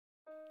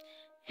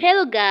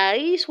Hello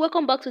guys,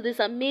 welcome back to this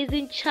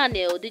amazing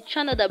channel, the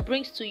channel that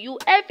brings to you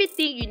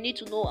everything you need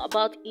to know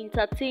about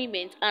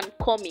entertainment and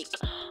comic.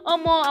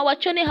 Our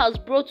channel has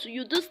brought to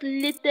you this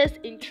latest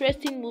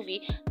interesting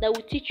movie that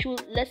will teach you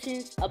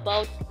lessons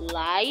about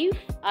life.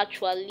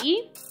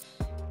 Actually,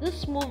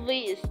 this movie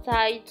is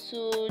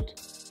titled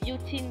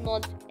Beauty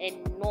Not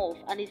Enough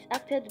and is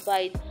acted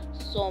by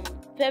some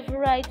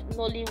favorite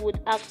Nollywood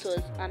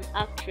actors and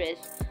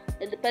actress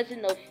in the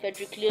person of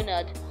Fredrick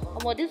Leonard.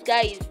 This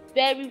guy is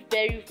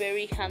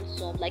very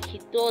handsome, like he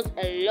does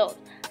a lot,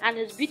 and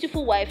his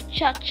beautiful wife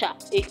Chacha,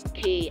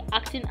 aka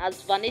acting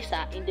as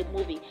Vanessa in the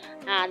movie,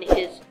 and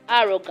his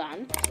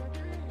arrogant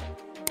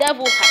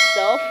devil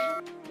herself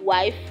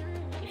wife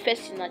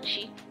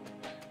Ifesinachi.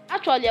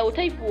 Actually, I will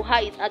tell you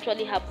how it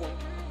actually happened.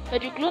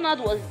 Fredrick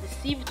Leonard was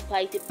deceived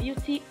by the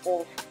beauty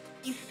of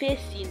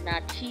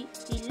Ifesinachi.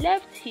 He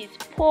left his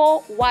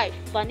poor wife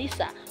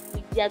Vanessa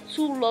with their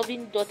two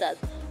loving daughters,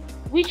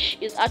 which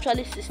is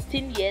actually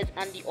 16 years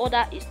and the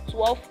other is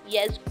 12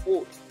 years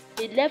old.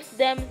 They left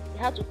them, they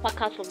had to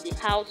pack out from the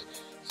house,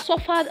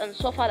 suffered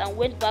and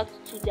went back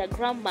to their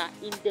grandma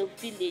in the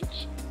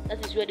village.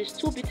 That is where these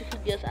two beautiful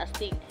girls are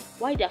staying,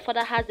 while their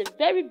father has a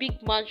very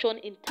big mansion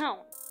in town.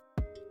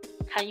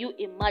 Can you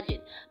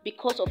imagine?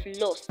 Because of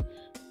lust,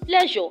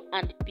 pleasure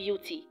and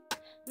beauty.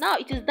 Now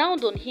it is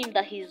dawned on him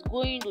that he's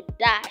going to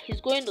die,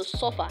 he's going to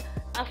suffer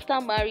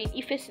after marrying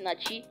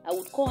Ifesinachi. I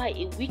would call her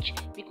a witch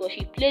because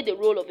she played the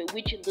role of a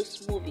witch in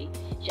this movie.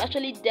 She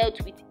actually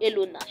dealt with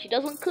Leonard. She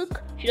doesn't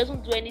cook, she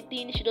doesn't do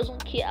anything, she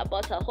doesn't care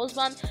about her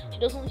husband,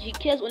 she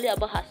cares only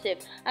about herself.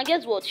 And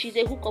guess what? She's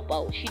a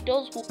hookup. She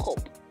does hook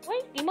up.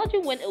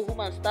 Imagine when a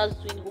woman starts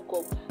doing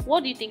hookup.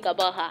 What do you think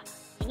about her?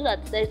 You know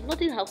that there is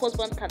nothing her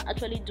husband can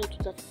actually do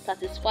to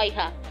satisfy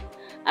her.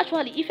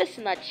 Actually,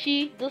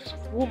 Ifesinachi, this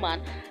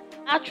woman,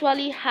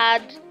 actually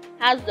has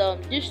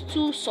these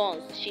two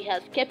sons. She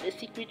has kept a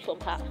secret from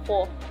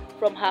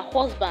her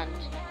husband.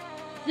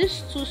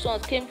 These two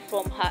sons came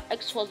from her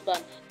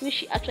ex-husband, which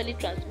she actually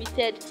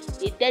transmitted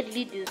a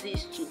deadly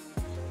disease to.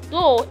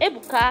 Though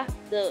Ebuka,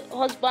 the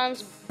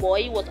husband's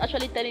boy, was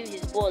actually telling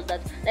his boss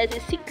that there is a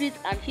secret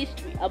and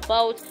history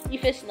about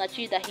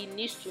Ifesinachi that he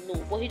needs to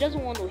know, but he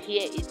doesn't want to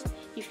hear it.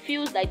 He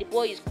feels like the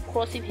boy is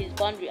crossing his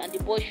boundary and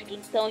the boy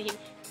shouldn't tell him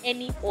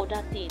any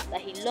other thing,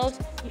 that he loves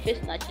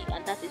Ifesinachi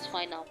and that is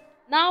fine now.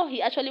 Now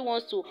he actually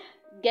wants to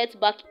get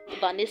back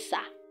Vanessa.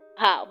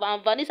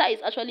 And Vanessa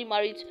is actually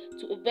married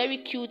to a very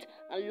cute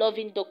and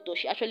loving doctor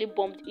she actually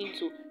bumped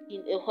into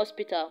in a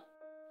hospital.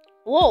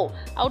 Whoa,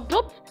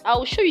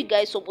 I'll show you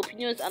guys some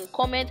opinions and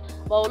comments,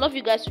 but I would love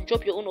you guys to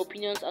drop your own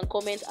opinions and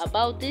comments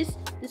about this.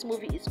 This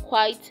movie is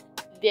quite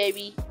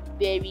very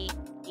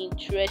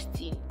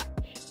interesting.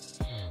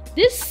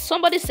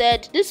 Somebody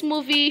said this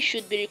movie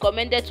should be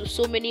recommended to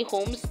so many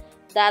homes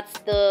that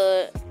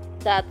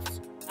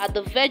at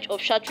the verge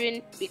of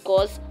shattering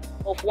because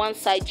of one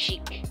side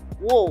chick.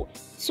 Whoa,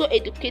 so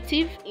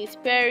educative,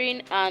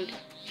 inspiring and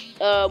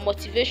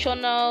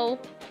motivational.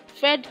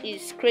 Fred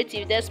is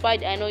creative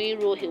despite the annoying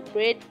role he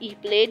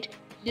played.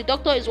 The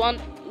doctor is one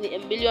in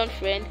a million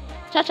friend.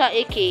 Chacha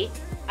AK,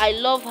 I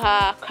love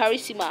her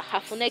charisma. Her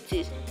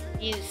phonetics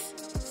is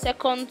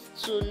second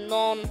to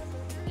none.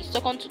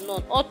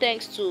 All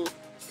thanks to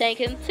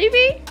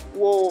Didi'sTv.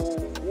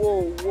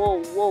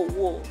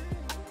 Whoa.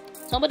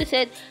 Somebody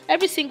said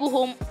every single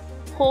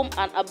home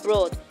and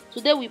abroad.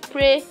 Today we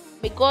pray,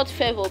 may God's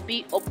favor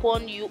be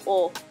upon you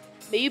all.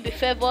 May you be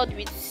favored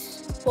with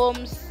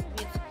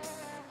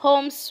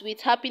homes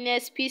with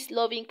happiness, peace,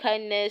 loving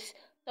kindness,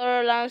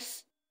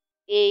 tolerance.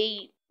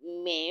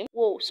 Amen.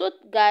 Whoa, so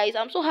guys,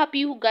 I'm so happy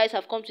you guys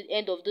have come to the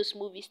end of this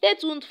movie. Stay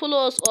tuned,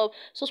 follow us up,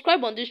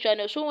 subscribe on this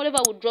channel, so whenever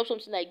we drop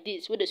something like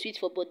this with a sweet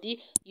for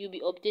body, you'll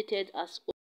be updated as